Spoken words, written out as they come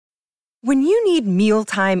When you need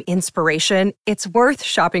mealtime inspiration, it's worth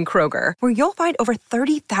shopping Kroger, where you'll find over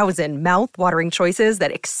 30,000 mouth-watering choices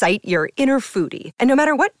that excite your inner foodie. And no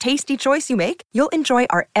matter what tasty choice you make, you'll enjoy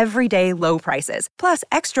our everyday low prices, plus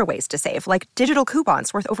extra ways to save, like digital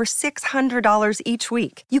coupons worth over $600 each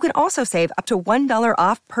week. You can also save up to $1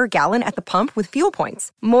 off per gallon at the pump with fuel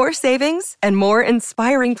points. More savings and more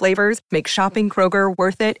inspiring flavors make shopping Kroger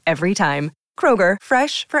worth it every time. Kroger,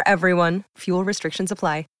 fresh for everyone. Fuel restrictions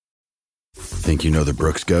apply. Think you know the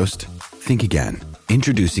Brooks Ghost? Think again.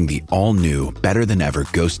 Introducing the all-new, better-than-ever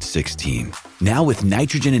Ghost 16. Now with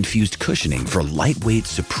nitrogen-infused cushioning for lightweight,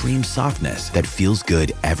 supreme softness that feels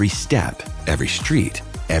good every step, every street,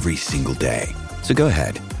 every single day. So go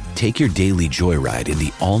ahead, take your daily joyride in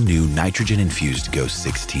the all-new nitrogen-infused Ghost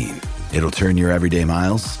 16. It'll turn your everyday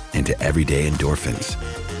miles into everyday endorphins.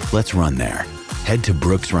 Let's run there. Head to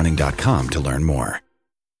brooksrunning.com to learn more.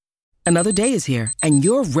 Another day is here, and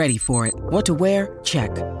you're ready for it. What to wear? Check.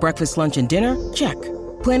 Breakfast, lunch, and dinner? Check.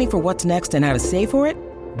 Planning for what's next and how to save for it?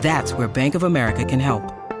 That's where Bank of America can help.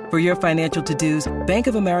 For your financial to-dos, Bank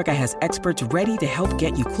of America has experts ready to help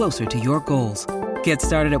get you closer to your goals. Get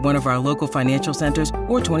started at one of our local financial centers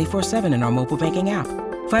or 24/7 in our mobile banking app.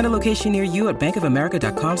 Find a location near you at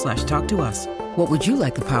bankofamerica.com/talktous. What would you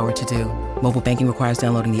like the power to do? Mobile banking requires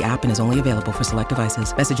downloading the app and is only available for select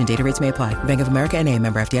devices. Message and data rates may apply. Bank of America NA,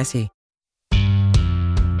 member FDIC.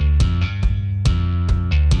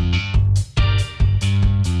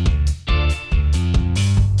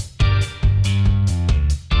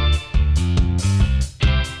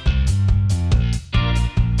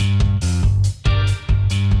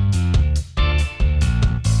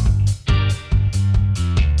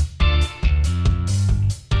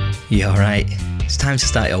 Yeah, alright. It's time to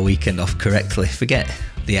start your weekend off correctly. Forget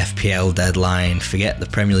the FPL deadline, forget the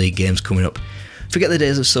Premier League games coming up, forget the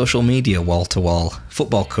days of social media, wall-to-wall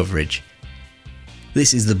football coverage.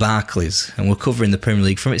 This is the Barclays, and we're covering the Premier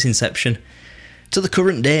League from its inception to the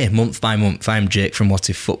current day, month by month. I'm Jake from What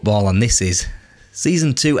If Football, and this is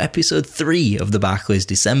Season 2, Episode 3 of the Barclays,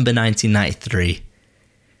 December 1993,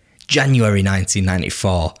 January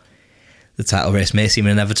 1994. The title race may seem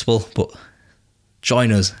inevitable, but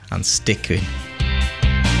join us and stick in.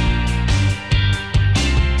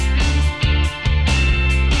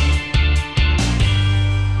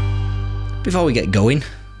 Before we get going,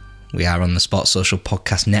 we are on the Sports Social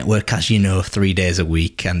Podcast Network, as you know, 3 days a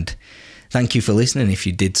week, and thank you for listening if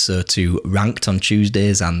you did so to Ranked on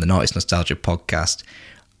Tuesdays and the Naughty Nostalgia Podcast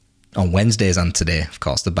on Wednesdays, and today, of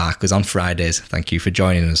course, the Barclays on Fridays. Thank you for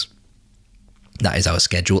joining us. That is our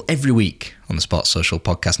schedule every week on the Sports Social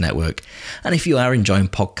Podcast Network. And if you are enjoying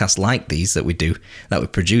podcasts like these that we do, that we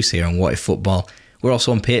produce here on What If Football, we're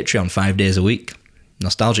also on Patreon 5 days a week.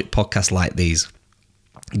 Nostalgic podcasts like these.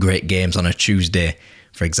 Great games on a Tuesday.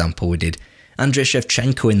 For example, we did Andrei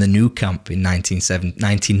Shevchenko in the Nou Camp in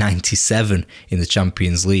 1997 in the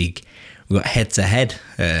Champions League. We got head-to-head,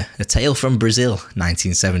 a tale from Brazil,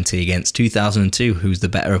 1970 against 2002. Who's the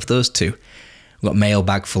better of those two? We've got a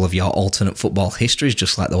mailbag full of your alternate football histories,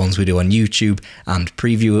 just like the ones we do on YouTube, and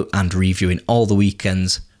preview and reviewing all the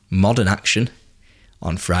weekends. Modern action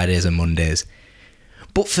on Fridays and Mondays.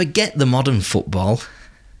 But forget the modern football.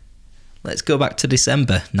 Let's go back to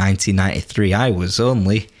December 1993. I was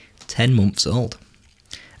only 10 months old.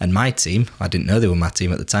 And my team, I didn't know they were my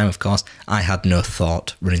team at the time, of course. I had no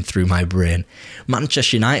thought running through my brain.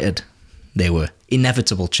 Manchester United, they were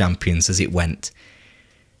inevitable champions as it went.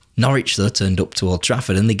 Norwich, though, turned up to Old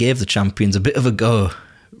Trafford and they gave the champions a bit of a go.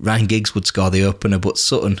 Ryan Giggs would score the opener, but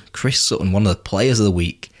Chris Sutton, one of the players of the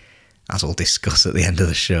week, as we'll discuss at the end of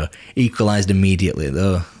the show, equalised immediately,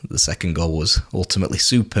 though the second goal was ultimately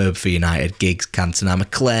superb for United. Giggs, Cantona,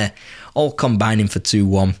 McClare, all combining for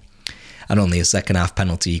 2-1. And only a second-half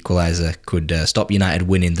penalty equaliser could stop United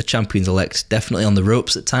winning. The champions-elect definitely on the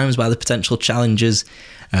ropes at times by the potential challengers,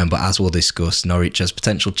 but as we'll discuss, Norwich as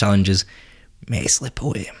potential challengers may slip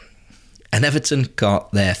away. And Everton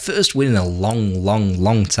got their first win in a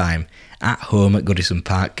long time at home at Goodison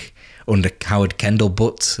Park under Howard Kendall,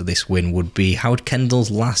 but this win would be Howard Kendall's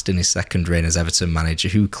last in his second reign as Everton manager,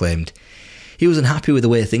 who claimed he was unhappy with the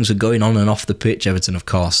way things were going on and off the pitch. Everton, of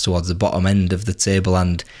course, towards the bottom end of the table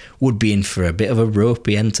and would be in for a bit of a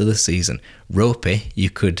ropey end to the season. Ropey, you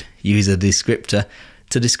could use a descriptor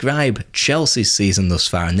to describe Chelsea's season thus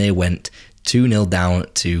far, and they went 2-0 down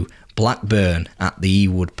to Blackburn at the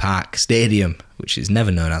Ewood Park Stadium, which is never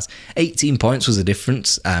known as. 18 points was the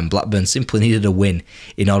difference. Blackburn simply needed a win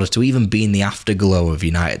in order to even be in the afterglow of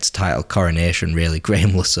United's title coronation, really.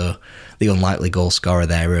 Graham Lasso, the unlikely goal scorer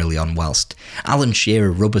there early on, whilst Alan Shearer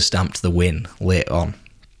rubber-stamped the win late on.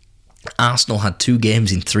 Arsenal had 2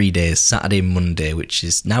 games in 3 days, Saturday and Monday, which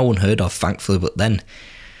is now unheard of, thankfully, but then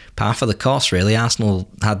par for the course, really. Arsenal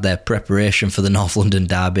had their preparation for the North London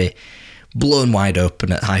derby blown wide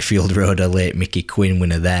open at Highfield Road. A late Mickey Quinn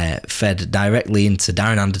winner there fed directly into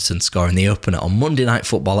Darren Anderson scoring the opener on Monday Night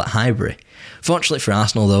Football at Highbury. Fortunately for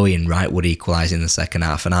Arsenal, though, Ian Wright would equalise in the second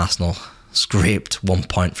half, and Arsenal scraped 1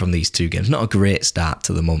 point from these 2 games. Not a great start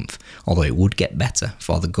to the month, although it would get better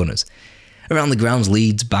for the Gunners. Around the grounds,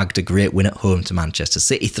 Leeds bagged a great win at home to Manchester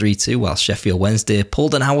City 3-2, while Sheffield Wednesday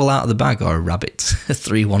pulled an owl out of the bag, or a rabbit,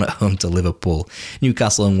 3-1 at home to Liverpool.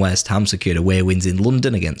 Newcastle and West Ham secured away wins in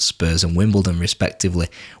London against Spurs and Wimbledon respectively,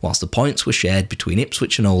 whilst the points were shared between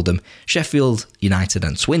Ipswich and Oldham, Sheffield United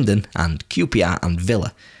and Swindon, and QPR and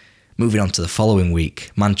Villa. Moving on to the following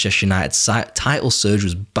week, Manchester United's title surge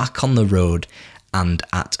was back on the road, and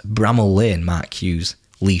at Bramall Lane, Mark Hughes,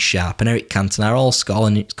 Lee Sharp and Eric Cantona all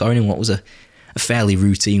scoring in what was a fairly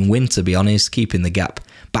routine win, to be honest, keeping the gap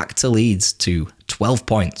back to Leeds to 12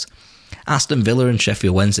 points. Aston Villa and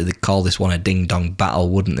Sheffield Wednesday, they'd call this one a ding-dong battle,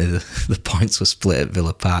 wouldn't they? The points were split at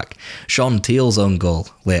Villa Park. Sean Teal's own goal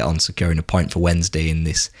late on securing a point for Wednesday in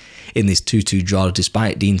this 2-2 draw,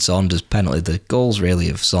 despite Dean Saunders' penalty. The goals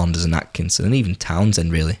really of Saunders and Atkinson, and even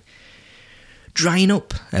Townsend really drying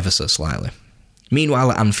up ever so slightly.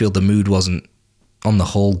 Meanwhile at Anfield, the mood wasn't on the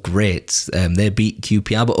whole great. They beat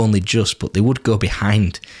QPR, but only just, but they would go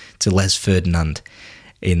behind to Les Ferdinand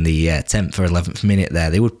in the 10th or 11th minute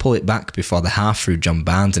there. They would pull it back before the half through John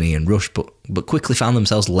Barnes and Ian Rush, but quickly found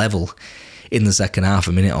themselves level in the second half,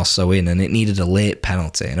 a minute or so in, and it needed a late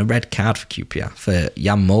penalty and a red card for QPR, for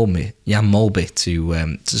Jan Molby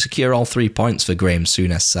to secure all 3 points for Graham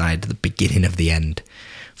Souness' side, the beginning of the end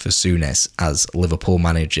for Souness as Liverpool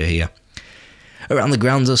manager here. Around the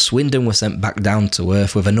grounds of Swindon were sent back down to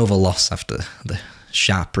earth with another loss after the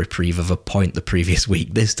sharp reprieve of a point the previous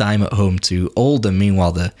week, this time at home to Oldham.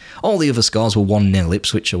 Meanwhile, all the other scores were 1-0,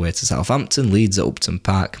 Ipswich away to Southampton, Leeds at Upton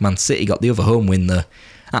Park. Man City got the other home win there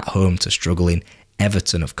at home to struggling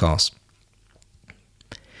Everton, of course.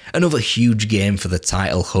 Another huge game for the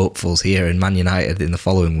title hopefuls here, and Man United in the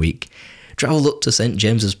following week travelled up to St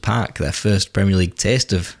James's Park, their first Premier League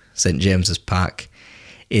taste of St James's Park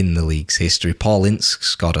in the league's history. Paul Ince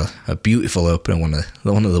scored a beautiful opener,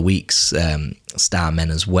 one of the week's star men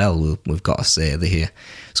as well, we've got to say here,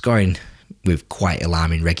 scoring with quite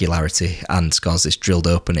alarming regularity, and scores this drilled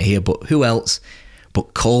opener here. But who else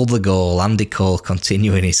but Cole the goal, Andy Cole,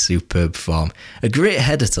 continuing his superb form. A great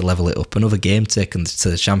header to level it up, another game taken to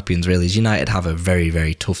the champions really, as United have a very,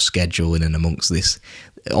 very tough schedule in and amongst this.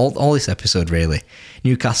 All this episode really.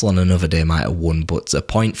 Newcastle on another day might have won, but a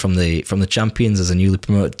point from the champions as a newly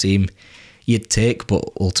promoted team you'd take, but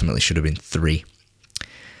ultimately should have been 3.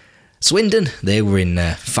 Swindon, they were in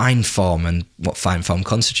fine form, and what fine form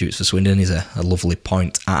constitutes for Swindon is a lovely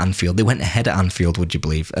point at Anfield. They went ahead at Anfield, would you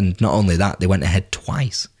believe? And not only that, they went ahead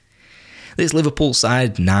twice. This Liverpool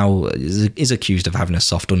side now is accused of having a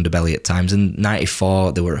soft underbelly at times. In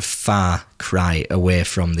 '94, they were a far cry away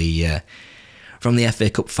from the FA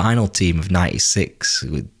Cup final team of '96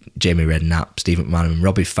 with Jamie Redknapp, Stephen McManaman and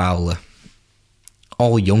Robbie Fowler,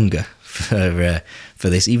 all younger for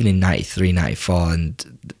this, even in '93, '94,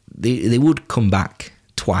 and they would come back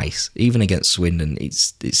twice, even against Swindon.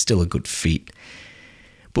 It's still a good feat.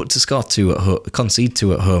 But to score 2 at home, concede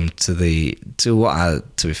 2 at home to what are,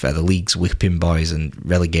 to be fair, the league's whipping boys and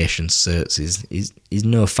relegation certs is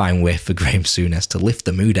no fine way for Graham Souness to lift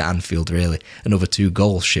the mood at Anfield, really. Another 2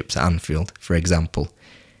 goals shipped at Anfield, for example.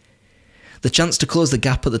 The chance to close the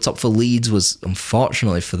gap at the top for Leeds was,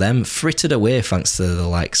 unfortunately for them, frittered away thanks to the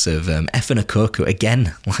likes of Effen Okoku,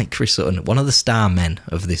 again, like Chris Sutton, one of the star men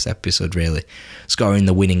of this episode, really, scoring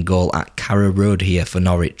the winning goal at Carrow Road here for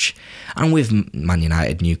Norwich. And with Man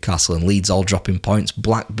United, Newcastle and Leeds all dropping points,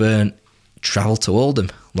 Blackburn travel to Oldham,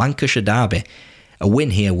 Lancashire derby. A win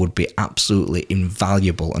here would be absolutely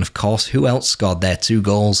invaluable. And of course, who else scored their 2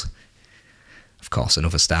 goals? Of course,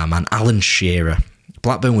 another star man, Alan Shearer.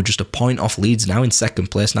 Blackburn were just a point off Leeds now in second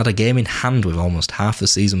place and had a game in hand with almost half the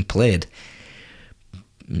season played.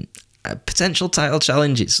 A potential title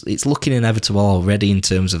challenge, it's looking inevitable already in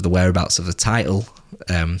terms of the whereabouts of the title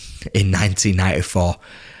in 1994.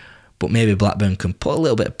 But maybe Blackburn can put a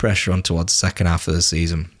little bit of pressure on towards the second half of the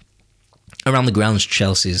season. Around the grounds,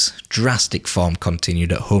 Chelsea's drastic form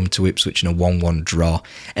continued at home to Ipswich in a 1-1 draw.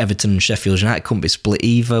 Everton and Sheffield United couldn't be split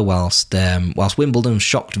either, whilst Wimbledon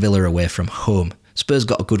shocked Villa away from home. Spurs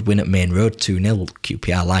got a good win at Main Road, 2-0,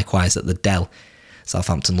 QPR likewise at the Dell.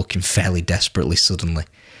 Southampton looking fairly desperately suddenly.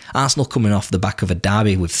 Arsenal coming off the back of a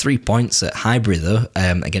derby with 3 points at Highbury though,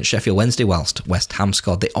 against Sheffield Wednesday, whilst West Ham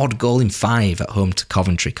scored the odd goal in 5 at home to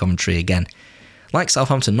Coventry. Coventry again, like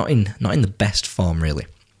Southampton, not in the best form really.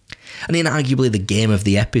 And in arguably the game of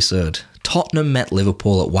the episode, Tottenham met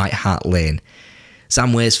Liverpool at White Hart Lane.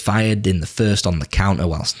 Sam Weiss fired in the first on the counter,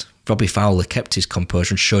 whilst Robbie Fowler kept his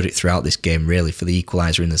composure and showed it throughout this game really for the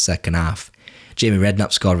equaliser in the second half. Jamie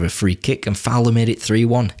Redknapp scored with a free kick and Fowler made it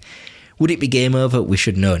 3-1. Would it be game over? We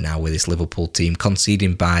should know now with this Liverpool team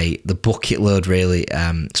conceding by the bucket load really.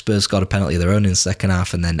 Spurs scored a penalty of their own in the second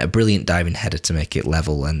half and then a brilliant diving header to make it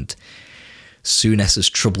level, and Souness's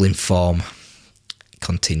troubling form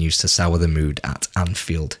continues to sour the mood at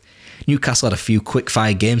Anfield. Newcastle had a few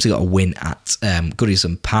quick-fire games. They got a win at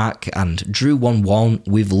Goodison Park and drew 1-1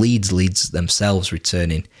 with Leeds themselves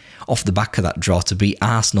returning off the back of that draw to beat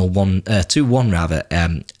Arsenal 2-1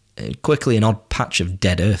 rather. Quickly an odd patch of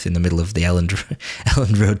dead earth in the middle of the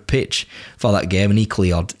Elland Road pitch for that game. An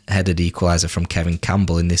equally odd-headed equaliser from Kevin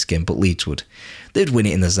Campbell in this game, but Leeds they'd win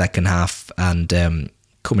it in the second half and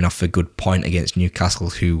coming off a good point against Newcastle,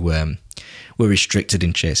 who were restricted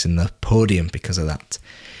in chasing the podium because of that.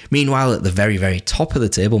 Meanwhile, at the very, very top of the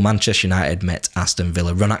table, Manchester United met Aston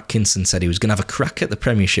Villa. Ron Atkinson said he was going to have a crack at the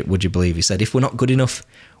Premiership, would you believe? He said, if we're not good enough,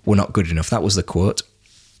 we're not good enough. That was the quote.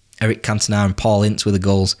 Eric Cantona and Paul Ince with the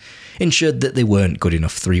goals ensured that they weren't good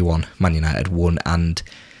enough. 3-1, Man United won, and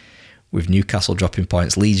with Newcastle dropping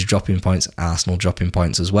points, Leeds dropping points, Arsenal dropping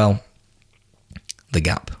points as well, the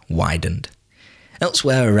gap widened.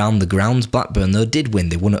 Elsewhere around the grounds, Blackburn though did win.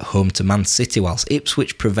 They won at home to Man City, whilst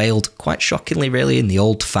Ipswich prevailed quite shockingly really in the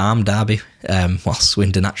Old Farm derby, whilst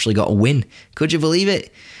Swindon actually got a win. Could you believe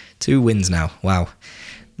it? 2 wins now. Wow.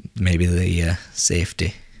 Maybe the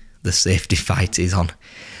safety fight is on.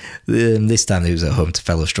 This time they was at home to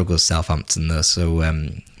fellow strugglers Southampton though, so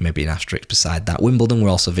maybe an asterisk beside that. Wimbledon were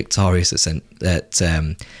also victorious at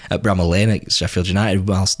Bramall Lane against Sheffield United,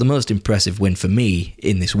 whilst the most impressive win for me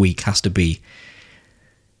in this week has to be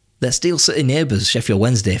their Steel City neighbours, Sheffield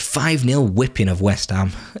Wednesday, 5-0 whipping of West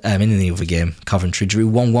Ham. In the other game, Coventry drew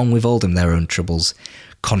 1-1 with Oldham, their own troubles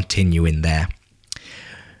continuing there.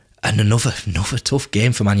 And another tough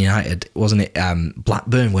game for Man United, wasn't it?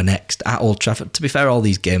 Blackburn were next at Old Trafford. To be fair, all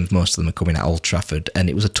these games, most of them are coming at Old Trafford, and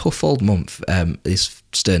it was a tough old month. This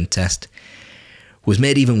Stern test was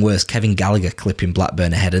made even worse. Kevin Gallagher clipping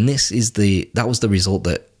Blackburn ahead, and that was the result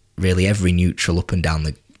that really every neutral up and down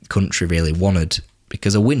the country really wanted,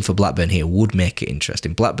 because a win for Blackburn here would make it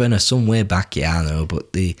interesting. Blackburn are some way back, yeah, I know,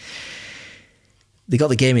 but they got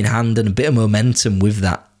the game in hand and a bit of momentum with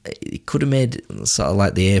that. It could have made sort of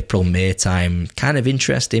like the April-May time kind of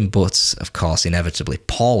interesting, but of course, inevitably,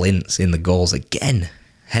 Paul Ince in the goals again.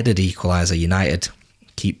 Headed equaliser. United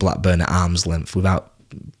keep Blackburn at arm's length without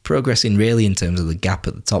progressing really in terms of the gap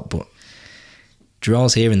at the top, but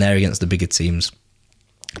draws here and there against the bigger teams.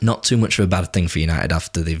 Not too much of a bad thing for United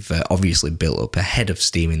after they've obviously built up a head of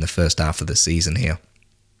steam in the first half of the season here.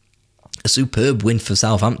 A superb win for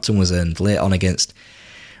Southampton was earned late on against,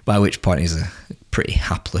 by which point is a pretty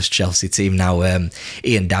hapless Chelsea team now.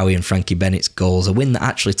 Ian Dowie and Frankie Bennett's goals. A win that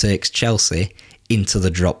actually takes Chelsea into the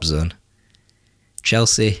drop zone.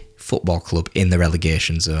 Chelsea Football Club in the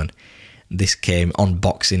relegation zone. This came on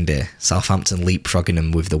Boxing Day. Southampton leapfrogging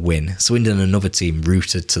them with the win. Swindon, another team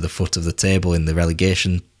rooted to the foot of the table in the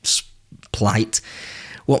relegation plight.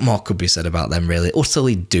 What more could be said about them, really?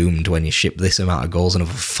 Utterly doomed when you ship this amount of goals,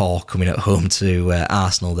 another 4 coming at home to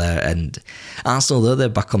Arsenal there. And Arsenal, though, they're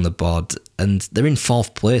back on the board, and they're in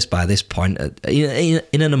 4th place by this point. In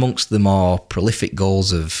and amongst the more prolific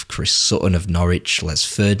goals of Chris Sutton of Norwich, Les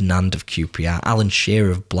Ferdinand of QPR, Alan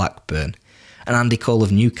Shearer of Blackburn, and Andy Cole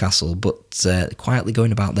of Newcastle, but quietly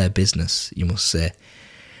going about their business, you must say.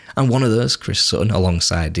 And one of those, Chris Sutton,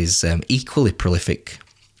 alongside his equally prolific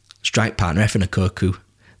strike partner, Efan Okoku,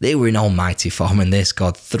 they were in almighty form and they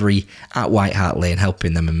scored 3 at White Hart Lane,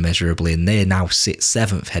 helping them immeasurably, and they now sit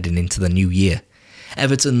 7th heading into the new year.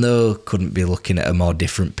 Everton, though, couldn't be looking at a more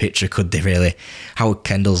different picture, could they really? Howard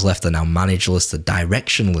Kendall's left are now managerless, they're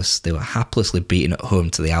directionless. They were haplessly beaten at home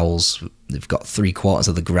to the Owls. They've got 3/4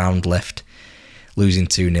 of the ground left. Losing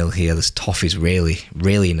 2-0 here, this Toffee's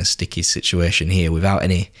really in a sticky situation here,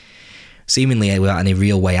 seemingly without any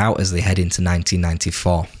real way out as they head into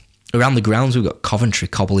 1994. Around the grounds, we've got Coventry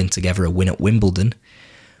cobbling together a win at Wimbledon.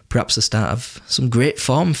 Perhaps the start of some great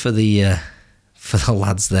form for the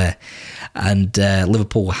lads there. And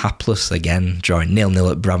Liverpool were hapless again, drawing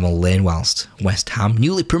 0-0 at Bramall Lane, whilst West Ham,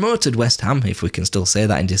 newly promoted West Ham, if we can still say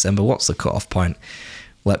that in December. What's the cut-off point?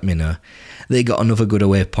 Let me know. They got another good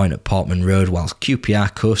away point at Portman Road, whilst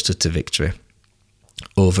QPR coasted to victory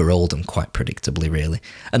over Oldham quite predictably, really.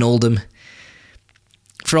 And Oldham,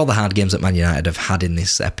 for all the hard games that Man United have had in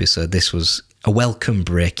this episode, this was a welcome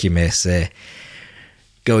break, you may say.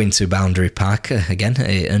 Going to Boundary Park, again,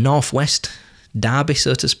 a northwest derby,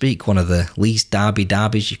 so to speak, one of the least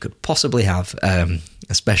derbies you could possibly have,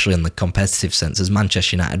 especially in the competitive sense, as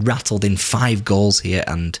Manchester United rattled in 5 goals here,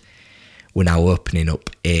 and we're now opening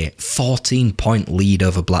up a 14-point lead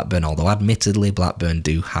over Blackburn, although admittedly Blackburn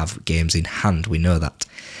do have games in hand, we know that.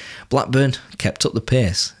 Blackburn kept up the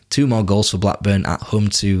pace. 2 more goals for Blackburn at home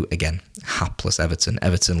to, again, hapless Everton.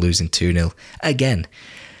 Everton losing 2-0 again.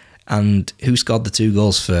 And who scored the 2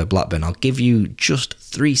 goals for Blackburn? I'll give you just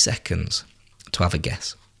 3 seconds to have a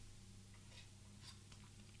guess.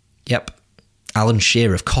 Yep, Alan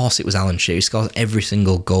Shearer. Of course it was Alan Shearer. He scores every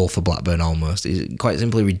single goal for Blackburn almost. It's quite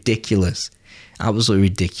simply ridiculous. Absolutely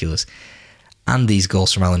ridiculous. And these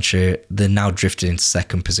goals from Alan Shearer, they're now drifted into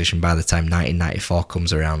second position by the time 1994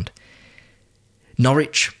 comes around.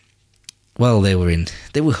 Norwich, well, they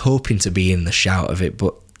were hoping to be in the shout of it,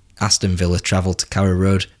 but Aston Villa travelled to Carrow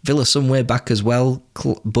Road. Villa some way back as well.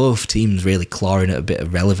 Both teams really clawing at a bit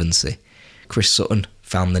of relevancy. Chris Sutton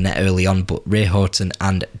found the net early on, but Ray Horton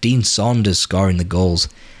and Dean Saunders scoring the goals.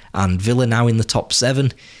 And Villa now in the top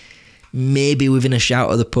 7. Maybe within a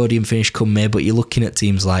shout of the podium finish come May, but you're looking at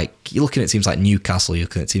teams like Newcastle, you're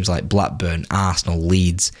looking at teams like Blackburn, Arsenal,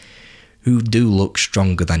 Leeds, who do look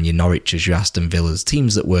stronger than your Norwiches, your Aston Villas,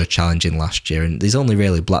 teams that were challenging last year. And there's only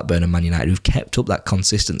really Blackburn and Man United who've kept up that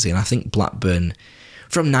consistency. And I think Blackburn,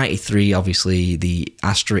 from 93, obviously the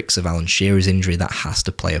asterisks of Alan Shearer's injury, that has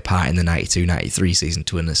to play a part in the 92-93 season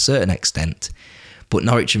to a certain extent. But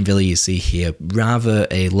Norwich and Villa, you see here, rather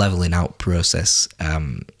a levelling out process.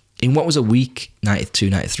 In what was a weak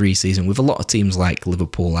 92-93 season with a lot of teams like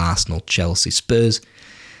Liverpool, Arsenal, Chelsea, Spurs,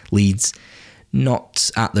 Leeds, not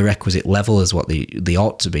at the requisite level as what they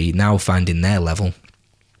ought to be, now finding their level.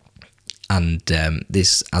 And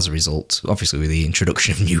this, as a result, obviously with the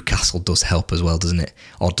introduction of Newcastle, does help as well, doesn't it?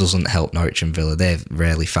 Or doesn't help Norwich and Villa. They've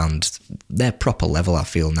rarely found their proper level, I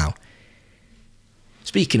feel, now.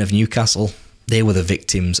 Speaking of Newcastle, they were the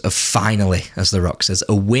victims of finally, as The Rock says,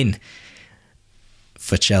 a win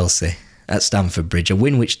for Chelsea at Stamford Bridge. A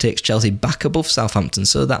win which takes Chelsea back above Southampton.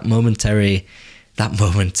 So that momentary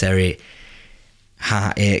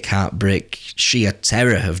heartache, heartbreak, sheer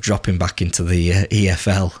terror of dropping back into the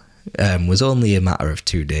EFL was only a matter of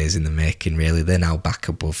 2 days in the making, really. They're now back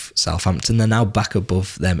above Southampton. They're now back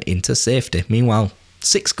above them into safety. Meanwhile,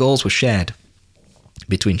 6 goals were shared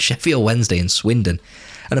between Sheffield Wednesday and Swindon.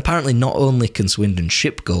 And apparently not only can Swindon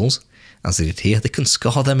ship goals, as they did here, they can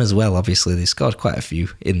score them as well. Obviously, they scored quite a few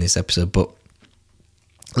in this episode, but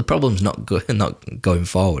the problem's not going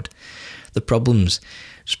forward. The problem's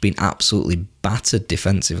just been absolutely battered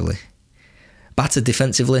defensively. Battered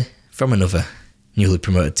defensively from another newly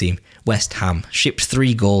promoted team, West Ham. Shipped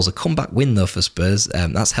 3 goals, a comeback win though for Spurs.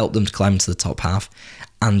 That's helped them to climb to the top half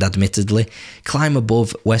and admittedly climb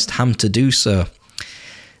above West Ham to do so.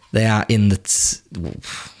 They are in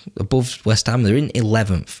above West Ham. They're in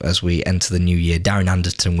 11th as we enter the new year. Darren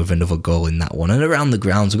Anderton with another goal in that one. And around the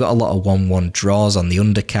grounds, we've got a lot of 1-1 draws on the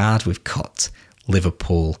undercard. We've got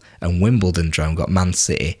Liverpool and Wimbledon drawing. We've got Man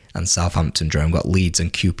City and Southampton drawing. We've got Leeds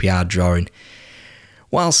and QPR drawing.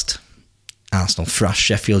 Whilst Arsenal thrash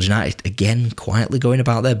Sheffield United, again, quietly going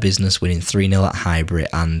about their business, winning 3-0 at Highbury.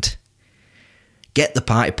 And get the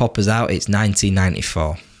party poppers out, it's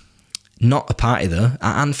 1994. Not a party though,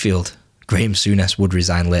 at Anfield. Graham Souness would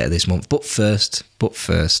resign later this month, but first,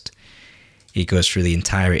 he goes through the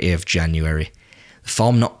entirety of January. The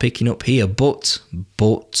form not picking up here, but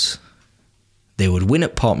they would win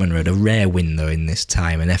at Portman Road, a rare win though in this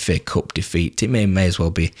time, an FA Cup defeat. It may as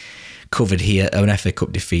well be covered here. An FA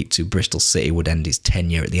Cup defeat to Bristol City would end his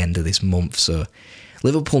tenure at the end of this month, so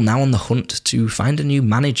Liverpool now on the hunt to find a new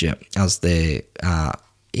manager as they are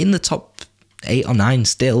in the top 8 or 9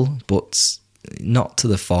 still, but not to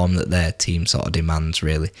the form that their team sort of demands,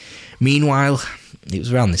 really. Meanwhile, it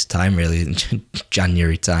was around this time, really,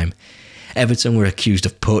 January time, Everton were accused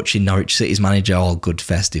of poaching Norwich City's manager. All good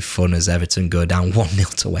festive fun as Everton go down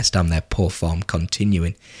 1-0 to West Ham, their poor form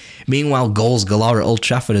continuing. Meanwhile, goals galore at Old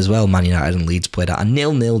Trafford as well. Man United and Leeds played out a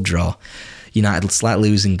 0-0 draw. United slightly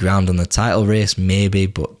losing ground on the title race, maybe,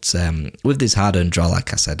 but with this hard-earned draw,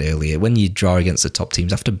 like I said earlier, when you draw against the top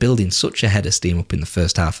teams after building such a head of steam up in the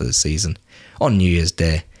first half of the season, on New Year's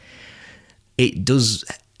Day, it does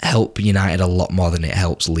help United a lot more than it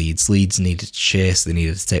helps Leeds. Leeds needed to chase, they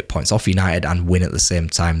needed to take points off United and win at the same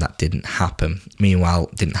time. That didn't happen. Meanwhile,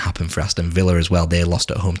 it didn't happen for Aston Villa as well. They lost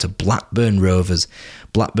at home to Blackburn Rovers.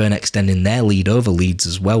 Blackburn extending their lead over Leeds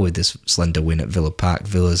as well with this slender win at Villa Park.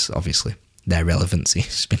 Villa's, obviously, their relevancy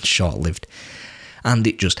has been short-lived. And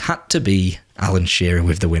it just had to be Alan Shearer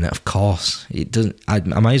with the winner, of course. It doesn't. I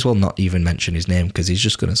might as well not even mention his name because he's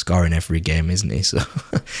just going to score in every game, isn't he? So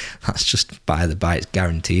that's just by the by, it's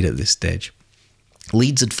guaranteed at this stage.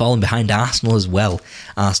 Leeds had fallen behind Arsenal as well.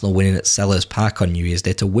 Arsenal winning at Selhurst Park on New Year's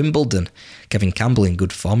Day to Wimbledon. Kevin Campbell in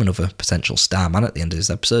good form, another potential star man at the end of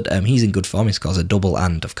this episode. He's in good form, he scores a double,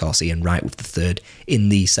 and of course Ian Wright with the third in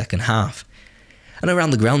the second half. And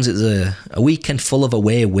around the grounds, it's a weekend full of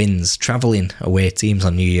away wins. Travelling away teams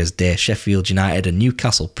on New Year's Day, Sheffield United and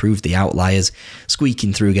Newcastle proved the outliers,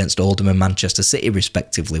 squeaking through against Oldham and Manchester City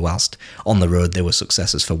respectively, whilst on the road there were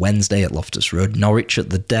successes for Wednesday at Loftus Road, Norwich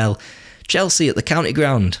at the Dell, Chelsea at the County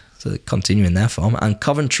Ground, so continuing their form, and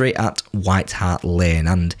Coventry at White Hart Lane.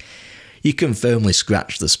 And you can firmly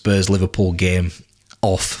scratch the Spurs-Liverpool game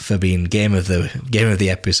off for being game of the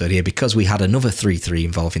episode here, because we had another 3-3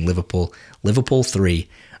 involving Liverpool 3,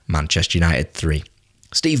 Manchester United 3.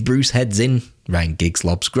 Steve Bruce heads in, Ryan Giggs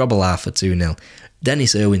lobs Grobbelaar for 2-0.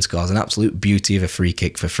 Dennis Irwin scores an absolute beauty of a free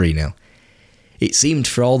kick for 3-0. It seemed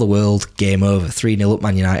for all the world game over, 3-0 up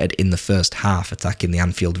Man United in the first half, attacking the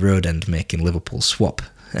Anfield Road end, making Liverpool swap,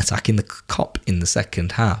 attacking the Kop in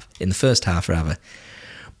the first half.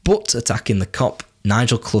 But attacking the Kop,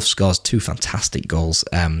 Nigel Clough scores two fantastic goals.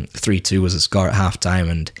 3-2 was the score at half-time,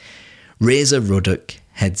 and Razor Ruddock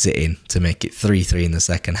heads it in to make it 3-3 in the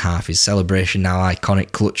second half. His celebration now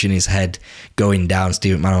iconic, clutching his head, going down,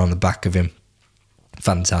 Steve McManaman on the back of him.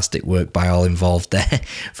 Fantastic work by all involved there.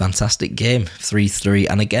 Fantastic game, 3-3.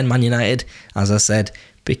 And again, Man United, as I said,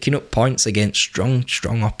 picking up points against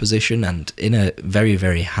strong opposition, and in a very,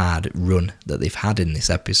 very hard run that they've had in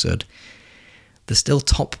this episode. They're still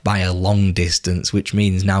top by a long distance, which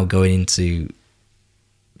means now going into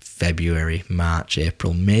February, March,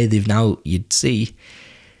 April, May, they've now, you'd see,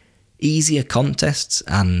 easier contests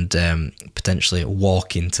and potentially a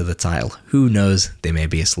walk into the title. Who knows? There may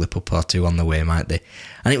be a slip-up or two on the way, might they?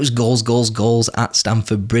 And it was goals at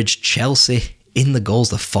Stamford Bridge. Chelsea in the goals.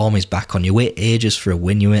 The form is back on. You wait ages for a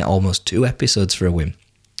win. You wait almost 2 episodes for a win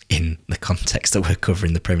in the context that we're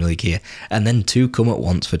covering the Premier League here. And then 2 come at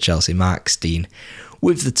once for Chelsea. Mark Stein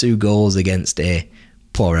with the 2 goals against a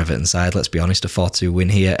poor Everton side. Let's be honest, a 4-2 win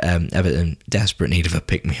here. Everton desperate need of a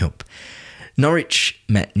pick-me-up. Norwich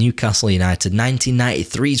met Newcastle United.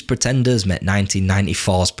 1993's pretenders met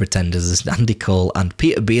 1994's pretenders as Andy Cole and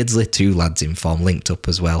Peter Beardsley, 2 lads in form, linked up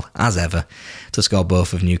as well, as ever, to score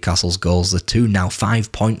both of Newcastle's goals. The 2 now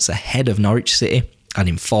 5 points ahead of Norwich City and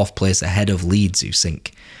in 4th place ahead of Leeds, who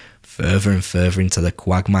sink further and further into the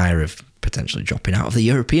quagmire of potentially dropping out of the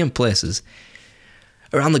European places.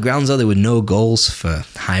 Around the grounds, though, there were no goals for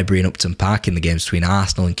Highbury and Upton Park in the games between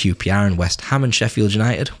Arsenal and QPR, and West Ham and Sheffield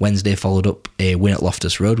United. Wednesday followed up a win at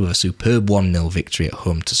Loftus Road with a superb 1-0 victory at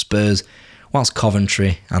home to Spurs, whilst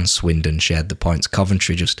Coventry and Swindon shared the points.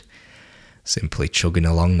 Coventry just simply chugging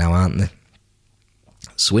along now, aren't they?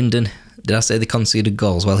 Swindon, did I say they conceded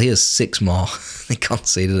goals? Well, here's 6 more they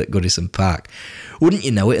conceded at Goodison Park. Wouldn't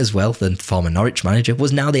you know it as well, the former Norwich manager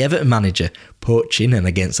was now the Everton manager, poaching and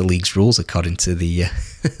against the league's rules, according to the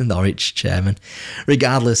Norwich chairman.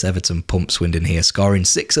 Regardless, Everton pumped Swindon here, scoring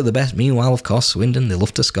 6 of the best. Meanwhile, of course, Swindon, they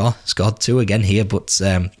love to score. Scored 2 again here, but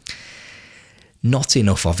not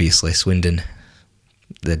enough, obviously. Swindon,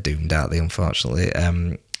 they're doomed, aren't they, unfortunately.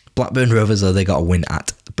 Blackburn Rovers, though, they got a win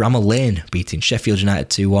at Bramall Lane, beating Sheffield United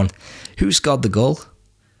 2-1. Who scored the goal?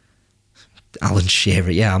 Alan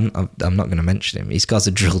Shearer. Yeah, I'm not going to mention him. He scores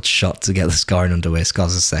a drilled shot to get the scoring underway,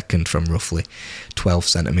 scores a second from roughly 12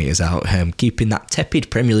 centimetres out, keeping that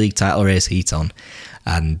tepid Premier League title race heat on.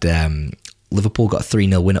 And Liverpool got a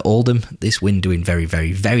 3-0 win at Oldham. This win doing very,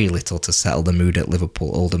 very, very little to settle the mood at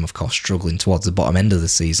Liverpool. Oldham, of course, struggling towards the bottom end of the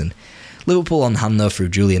season. Liverpool on hand, though, through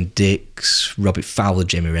Julian Dix, Robbie Fowler,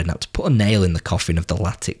 Jamie Redknapp, to put a nail in the coffin of the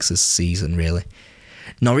Latics' season, really.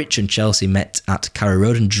 Norwich and Chelsea met at Carrow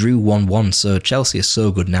Road and drew 1-1, so Chelsea are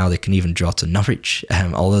so good now they can even draw to Norwich,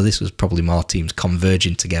 although this was probably more teams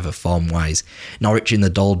converging together form-wise. Norwich in the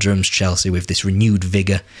doldrums, Chelsea with this renewed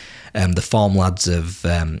vigour. The form lads of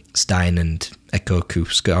Stein and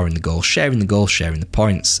Ekoku scoring the goal, sharing the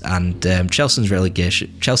points, and Chelsea's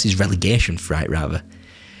relegation fright,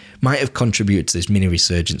 might have contributed to this mini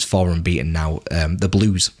resurgence for unbeaten now. The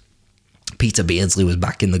Blues. Peter Beardsley was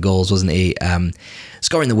back in the goals, wasn't he?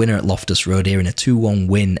 Scoring the winner at Loftus Road here in a 2-1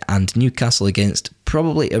 win, and Newcastle against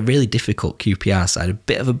probably a really difficult QPR side, a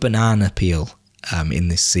bit of a banana peel in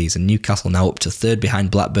this season. Newcastle now up to third behind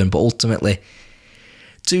Blackburn, but ultimately,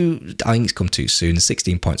 I think it's come too soon.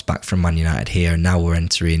 16 points back from Man United here, and now we're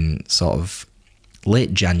entering sort of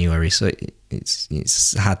late January, so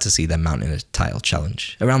it's hard to see them mounting a title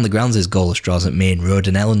challenge. Around the grounds, there's goalless draws at Main Road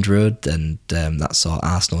and Elland Road, and that saw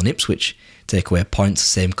Arsenal and Ipswich take away points. The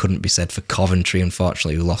same couldn't be said for Coventry,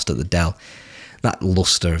 unfortunately, who lost at the Dell. That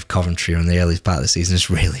lustre of Coventry in the early part of the season has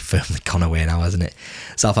really firmly gone away now, hasn't it?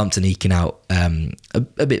 Southampton eking out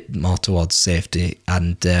a bit more towards safety,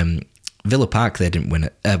 and Villa Park, they didn't win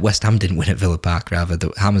it. West Ham didn't win at Villa Park, rather.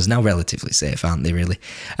 The Hammers now relatively safe, aren't they, really?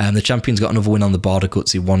 The champions got another win on the board, a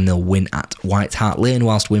gutsy 1-0 win at White Hart Lane,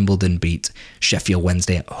 whilst Wimbledon beat Sheffield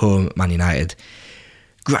Wednesday at home. Man United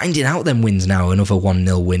grinding out them wins now, another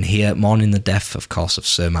 1-0 win here, mourning the death, of course, of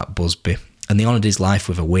Sir Matt Busby. And they honoured his life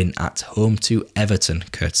with a win at home to Everton,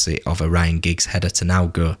 courtesy of a Ryan Giggs header, to now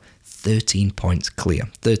go 13 points clear.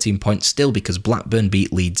 13 points still, because Blackburn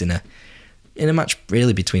beat Leeds in a match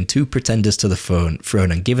really between two pretenders to the throne,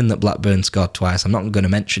 and given that Blackburn scored twice, I'm not going to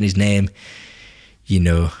mention his name, you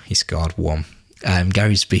know he scored one.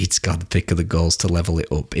 Gary Speed scored the pick of the goals to level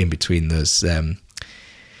it up in between those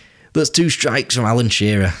two strikes from Alan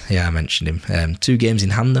Shearer. Yeah, I mentioned him. 2 games in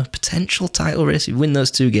hand though, potential title race. If you win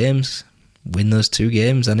those two games,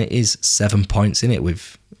 and it is 7 points in it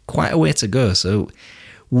with quite a way to go. So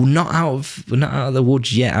we're not out of the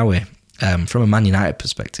woods yet, are we? From a Man United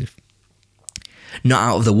perspective. Not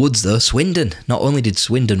out of the woods though, Swindon. Not only did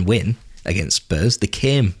Swindon win against Spurs, they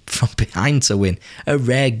came from behind to win. A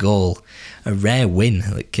rare goal, a rare win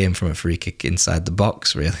that came from a free kick inside the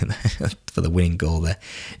box, really, for the winning goal there.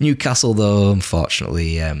 Newcastle, though,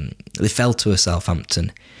 unfortunately, they fell to a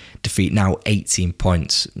Southampton defeat, now 18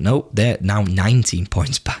 points. No, they're now 19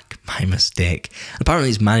 points back. My mistake. Apparently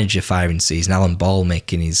it's manager firing season, Alan Ball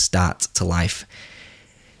making his start to life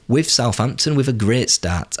with Southampton, with a great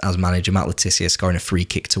start as manager. Matt Letizia scoring a free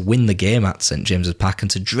kick to win the game at St James's Park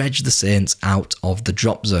and to dredge the Saints out of the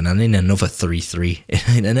drop zone. And in another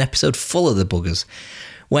 3-3, in an episode full of the buggers,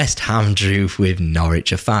 West Ham drew with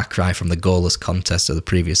Norwich, a far cry from the goalless contest of the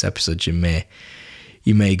previous episode. You may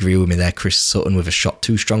agree with me there. Chris Sutton with a shot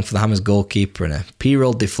too strong for the Hammers goalkeeper, and a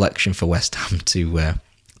P-roll deflection for West Ham to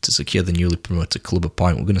secure the newly promoted club a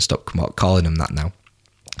point. We're going to stop calling them that now.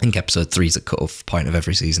 I think episode 3 is a cut-off point of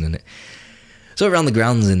every season, isn't it? So around the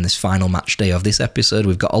grounds in this final match day of this episode,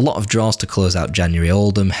 we've got a lot of draws to close out January.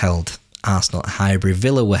 Oldham held Arsenal at Highbury,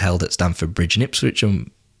 Villa were held at Stamford Bridge, and Ipswich and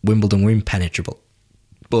Wimbledon were impenetrable.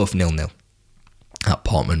 Both 0-0 at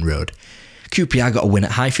Portman Road. QPR got a win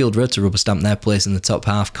at Highfield Road to rubber stamp their place in the top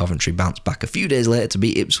half. Coventry bounced back a few days later to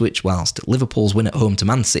beat Ipswich, whilst Liverpool's win at home to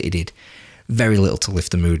Man City did very little to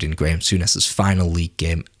lift the mood in Graham Souness's final league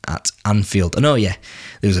game at Anfield. And oh yeah,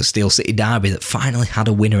 there was a Steel City derby that finally had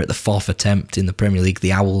a winner at the 4th attempt in the Premier League.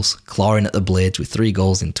 The Owls clawing at the blades with 3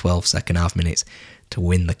 goals in 12 second half minutes to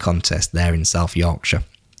win the contest there in South Yorkshire.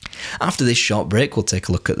 After this short break, we'll take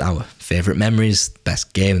a look at our favourite memories,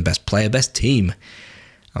 best game, best player, best team,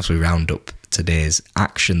 as we round up today's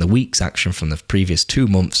action, the week's action from the previous 2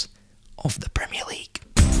 months of the Premier League.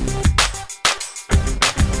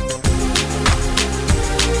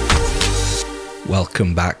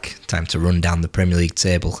 Welcome back. Time to run down the Premier League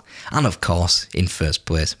table. And of course, in first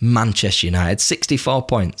place, Manchester United, 64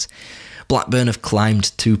 points. Blackburn have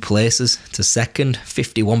climbed 2 places to second,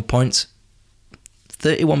 51 points.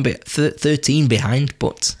 13 behind,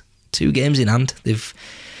 but 2 games in hand. They've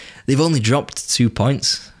only dropped 2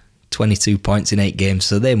 points. 22 points in 8 games,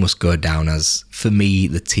 so they must go down as, for me,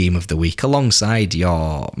 the team of the week, alongside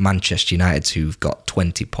your Manchester United, who've got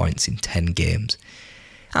 20 points in 10 games.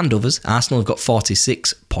 And others. Arsenal have got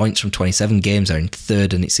 46 points from 27 games, are in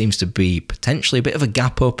third, and it seems to be potentially a bit of a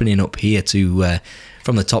gap opening up here to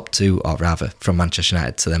from the top 2, or rather from Manchester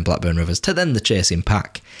United to then Blackburn Rovers to then the chasing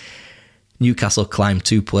pack. Newcastle climbed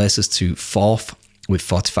 2 places to 4th with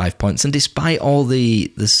 45 points, and despite all the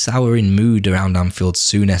souring mood around Anfield,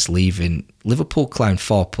 Souness leaving, Liverpool climbed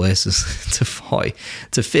 4 places to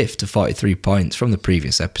 5th to 43 points from the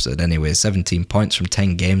previous episode anyway, 17 points from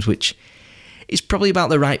 10 games, which is probably about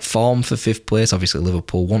the right form for 5th place. Obviously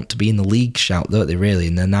Liverpool want to be in the league shout, don't they, really,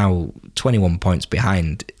 and they're now 21 points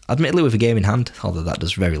behind, admittedly with a game in hand, although that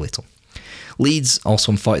does very little. Leeds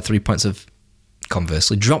also on 43 points have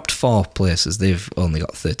conversely dropped 4 places. They've only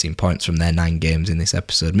got 13 points from their 9 games in this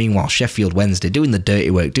episode. Meanwhile, Sheffield Wednesday doing the dirty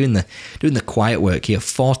work, doing the quiet work here.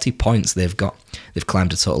 40 points they've got. They've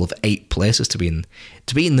climbed a total of 8 places to be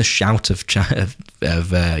in the shout of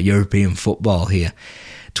European football here.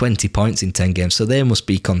 20 points in 10 games, so they must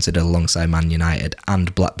be considered alongside Man United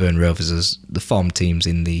and Blackburn Rovers as the form teams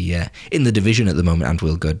in the division at the moment, and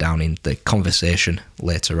will go down in the conversation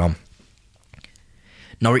later on.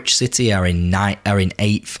 Norwich City are in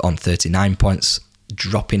 8th on 39 points,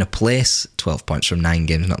 dropping a place, 12 points from 9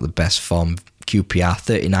 games, not the best form. QPR,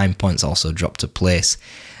 39 points, also dropped a place.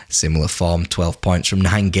 Similar form, 12 points from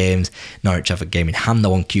 9 games. Norwich have a game in hand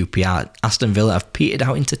though on QPR. Aston Villa have petered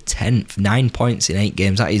out into 10th, 9 points in 8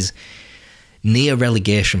 games. That is near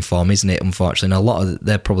relegation form, isn't it, unfortunately?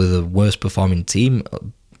 They're probably the worst performing team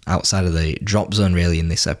outside of the drop zone really in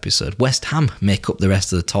this episode. West Ham make up the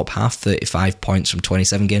rest of the top half, 35 points from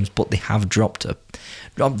 27 games, but they have dropped a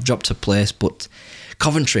place. But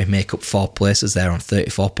Coventry make up 4 places there on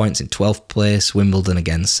 34 points in 12th place. Wimbledon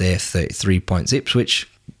again safe, 33 points. Ipswich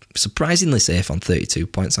surprisingly safe on 32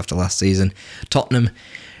 points after last season. Tottenham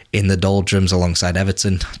in the doldrums alongside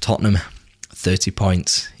Everton. Tottenham 30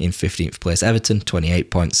 points in 15th place. Everton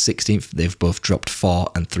 28 points, 16th. They've both dropped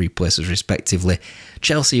 4 and 3 places respectively.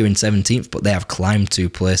 Chelsea are in 17th, but they have climbed 2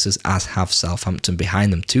 places, as have Southampton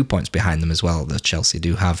behind them, 2 points behind them as well. Though Chelsea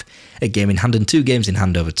do have a game in hand and 2 games in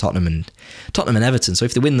hand over Tottenham and Everton. So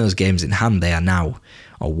if they win those games in hand, they are now,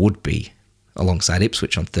 or would be, alongside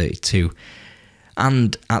Ipswich on 32.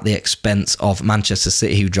 And at the expense of Manchester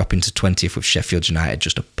City, who drop into 20th with Sheffield United,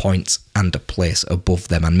 just a point and a place above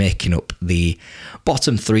them, and making up the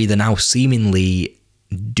bottom 3. They're now seemingly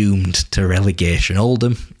doomed to relegation.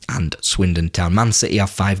 Oldham and Swindon Town. Man City have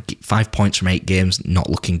 5 points from 8 games, not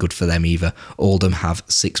looking good for them either. Oldham have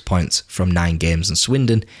 6 points from 9 games, and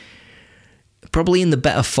Swindon probably in the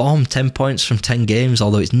better form, 10 points from 10 games,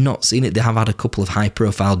 although it's not seen it. They have had a couple of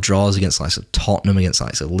high-profile draws against likes of Tottenham, against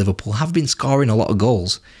likes of Liverpool, have been scoring a lot of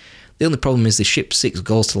goals. The only problem is they shipped 6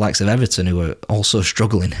 goals to the likes of Everton, who are also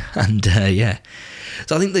struggling. And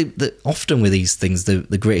so I think that often with these things,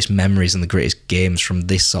 the greatest memories and the greatest games from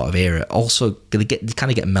this sort of era also they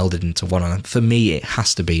kind of get melded into one. And for me, it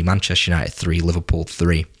has to be Manchester United 3, Liverpool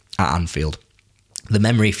 3 at Anfield. The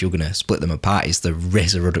memory, if you're going to split them apart, is the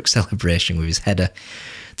Razor Ruddock celebration with his header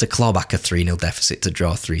to claw back a 3-0 deficit to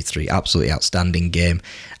draw 3-3. Absolutely outstanding game.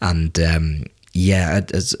 And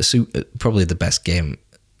probably the best game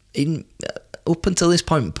up until this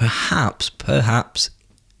point, perhaps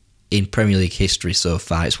in Premier League history so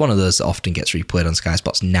far. It's one of those that often gets replayed on Sky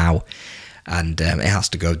Sports now, and it has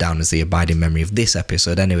to go down as the abiding memory of this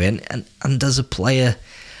episode anyway. And as a player,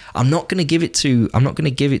 I'm not going to give it to a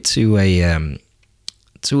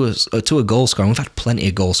goal scorer. We've had plenty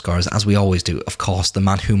of goal scorers, as we always do. Of course, the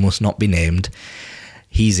man who must not be named,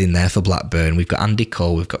 he's in there for Blackburn. We've got Andy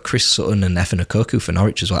Cole, we've got Chris Sutton and Efe Nkoku for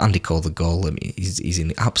Norwich as well. Andy Cole, the goal, I mean, he's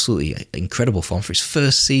in absolutely incredible form for his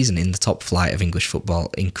first season in the top flight of English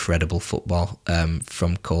football. Incredible football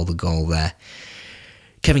from Cole, the goal there.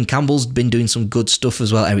 Kevin Campbell's been doing some good stuff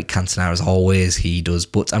as well. Eric Cantona, as always, he does.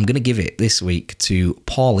 But I'm going to give it this week to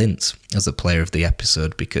Paul Ince as the player of the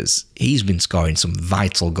episode, because he's been scoring some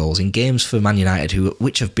vital goals in games for Man United,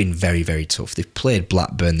 which have been very, very tough. They've played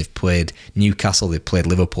Blackburn, they've played Newcastle, they've played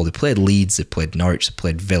Liverpool, they've played Leeds, they've played Norwich, they've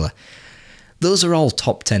played Villa. Those are all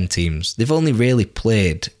top 10 teams. They've only really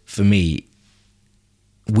played, for me,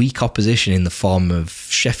 weak opposition in the form of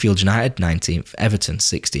Sheffield United 19th, Everton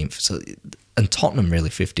 16th, and Tottenham really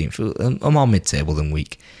 15th. I'm more mid-table than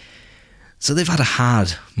weak. So they've had a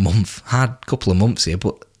hard couple of months here,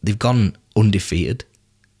 but they've gone undefeated.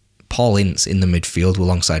 Paul Ince in the midfield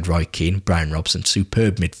alongside Roy Keane, Brian Robson,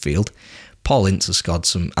 superb midfield. Paul Ince has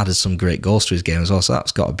added some great goals to his game as well, so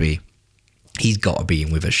he's got to be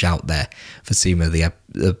in with a shout there for team of the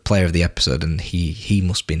player of the episode, and he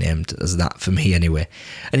must be named as that for me anyway.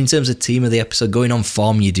 And in terms of team of the episode, going on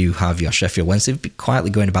form, you do have your Sheffield Wednesday. They've been quietly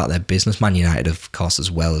going about their business. Man United, of course,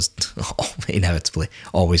 as well, as inevitably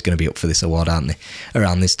always going to be up for this award, aren't they,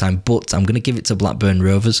 around this time? But I'm going to give it to Blackburn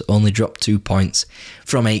Rovers. Only dropped 2 points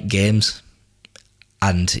from 8 games,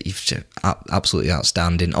 and absolutely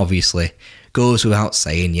outstanding. Obviously, goes without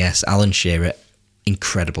saying, yes, Alan Shearer,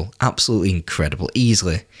 incredible, absolutely incredible,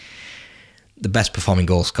 easily the best performing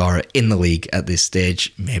goal scorer in the league at this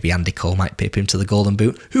stage. Maybe Andy Cole might pip him to the Golden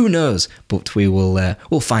Boot, who knows, but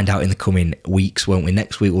we'll find out in the coming weeks, won't we?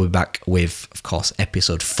 Next week we'll be back with, of course,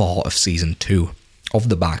 episode 4 of season 2 of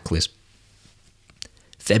the Barclays.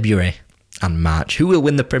 February and March, who will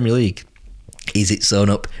win the Premier League? Is it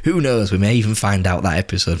sewn up? Who knows? We may even find out that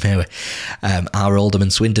episode, may we? Are Oldham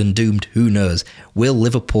and Swindon doomed? Who knows? Will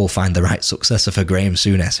Liverpool find the right successor for Graham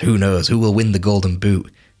Souness? Who knows? Who will win the Golden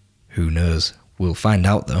Boot? Who knows? We'll find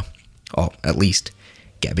out though, or at least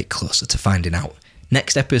get a bit closer to finding out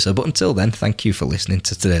next episode. But until then, thank you for listening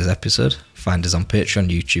to today's episode. Find us on Patreon,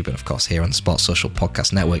 YouTube, and of course here on the Sports Social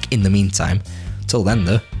Podcast Network in the meantime. Till then,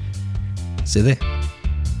 though, see you there.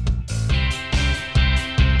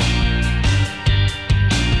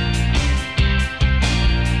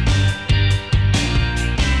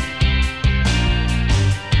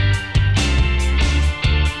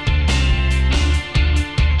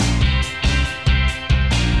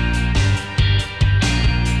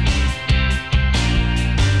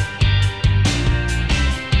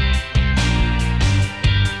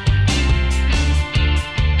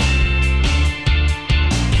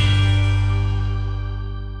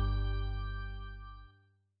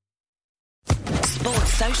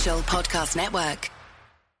 Podcast Network.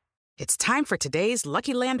 It's time for today's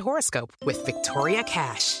Lucky Land horoscope with Victoria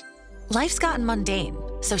Cash. Life's gotten mundane,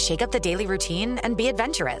 so shake up the daily routine and be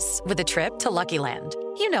adventurous with a trip to Lucky Land.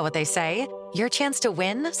 You know what they say, your chance to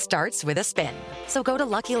win starts with a spin. So go to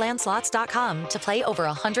LuckyLandSlots.com to play over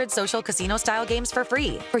 100 social casino-style games for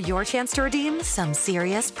free for your chance to redeem some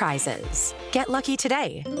serious prizes. Get lucky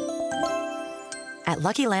today at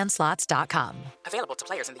LuckyLandSlots.com. Available to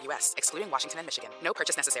players in the U.S., excluding Washington and Michigan. No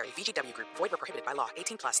purchase necessary. VGW Group. Void where prohibited by law.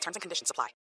 18+. Terms and conditions apply.